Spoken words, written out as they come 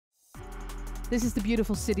This is the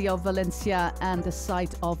beautiful city of Valencia and the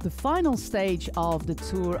site of the final stage of the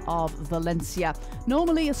Tour of Valencia.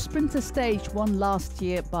 Normally a sprinter stage won last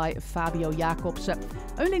year by Fabio Jacobsen.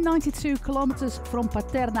 Only 92 kilometers from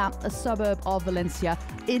Paterna, a suburb of Valencia,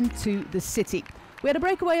 into the city. We had a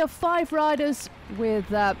breakaway of 5 riders with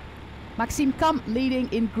Maxime Kam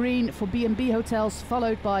leading in green for B&B Hotels,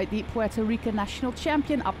 followed by the Puerto Rican national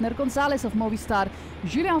champion Abner Gonzalez of Movistar,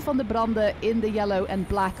 Julian van der Brande in the yellow and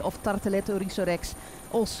black of Tarteletto Risorex,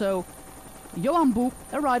 also Johan Boe,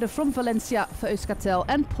 a rider from Valencia for Euskaltel,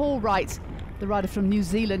 and Paul Wright, the rider from New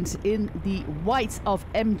Zealand, in the white of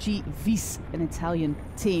MG Vis, an Italian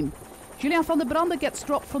team. Julian van der Brande gets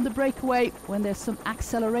dropped from the breakaway when there's some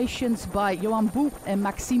accelerations by Johan Boe and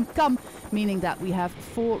Maxime Kam, meaning that we have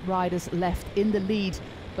 4 riders left in the lead.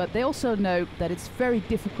 But they also know that it's very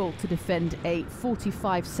difficult to defend a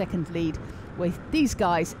 45-second lead, with these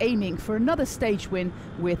guys aiming for another stage win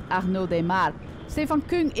with Arnaud Démare. Stefan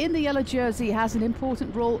Kung in the yellow jersey has an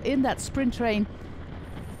important role in that sprint train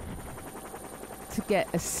to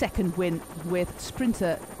get a second win with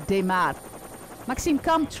sprinter Démare. Maxime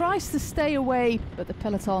Kam tries to stay away, but the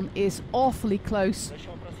peloton is awfully close.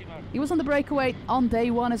 He was on the breakaway on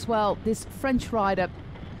day 1 as well, this French rider.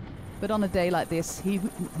 But on a day like this, he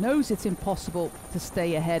knows it's impossible to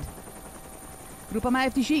stay ahead.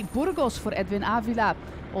 Groupama FDG Burgos for Edwin Avila.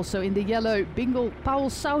 Also in the yellow, Bingle Paul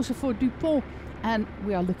Sauce for Dupont. And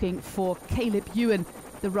we are looking for Caleb Ewan,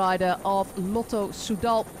 the rider of Lotto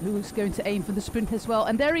Soudal, who's going to aim for the sprint as well.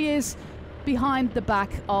 And there he is, behind the back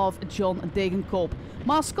of John Degenkolb.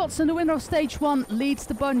 Miles Scottson, the winner of stage 1, leads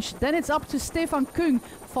the bunch. Then it's up to Stefan Kung,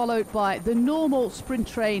 followed by the normal sprint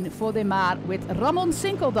train for Démare with Ramon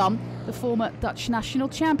Sinkeldam, the former Dutch national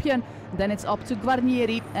champion. Then it's up to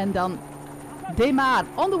Guarnieri and then Démare.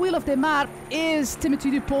 On the wheel of Démare is Timothy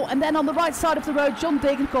Dupont, and then on the right side of the road, John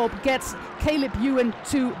Degenkolb gets Caleb Ewan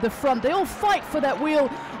to the front. They all fight for that wheel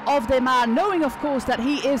of Démare, knowing of course that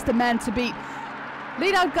he is the man to beat.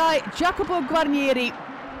 Lead out guy Jacopo Guarnieri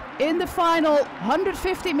in the final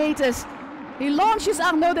 150 meters. He launches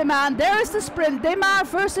Arnaud Démare. There is the sprint. Démare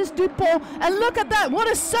versus Dupont. And look at that. What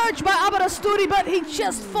a surge by Aberasturi, but he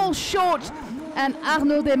just falls short. And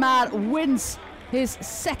Arnaud Démare wins his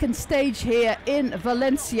second stage here in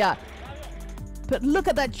Valencia. But look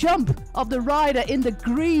at that jump of the rider in the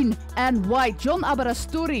green and white, John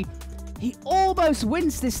Aberasturi. He almost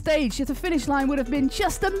wins this stage. If the finish line would have been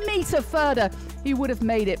just a meter further, he would have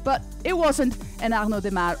made it, but it wasn't. And Arnaud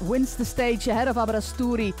Démare wins the stage ahead of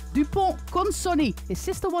Aberasturi. Dupont, Consoni, his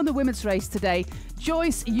sister won the women's race today.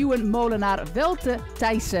 Joyce, Ewan, Molenaar, Welte,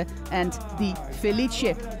 Thijssen and Di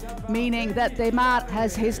Felice. Meaning that Démare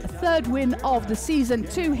has his 3rd win of the season,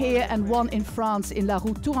 2 here and 1 in France in La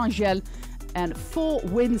Route Tourangelle. And 4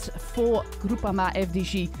 wins for Groupama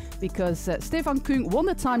FDG, because Stefan Kung won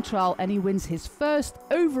the time trial and he wins his 1st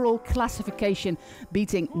overall classification,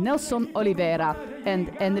 beating Nelson Oliveira and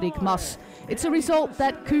Enric Mas. It's a result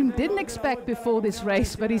that Kung didn't expect before this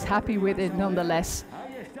race, but he's happy with it nonetheless.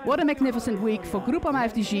 What a magnificent week for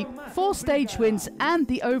Groupama FDG, 4 stage wins and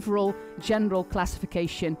the overall general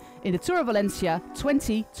classification in the Tour of Valencia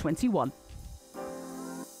 2021.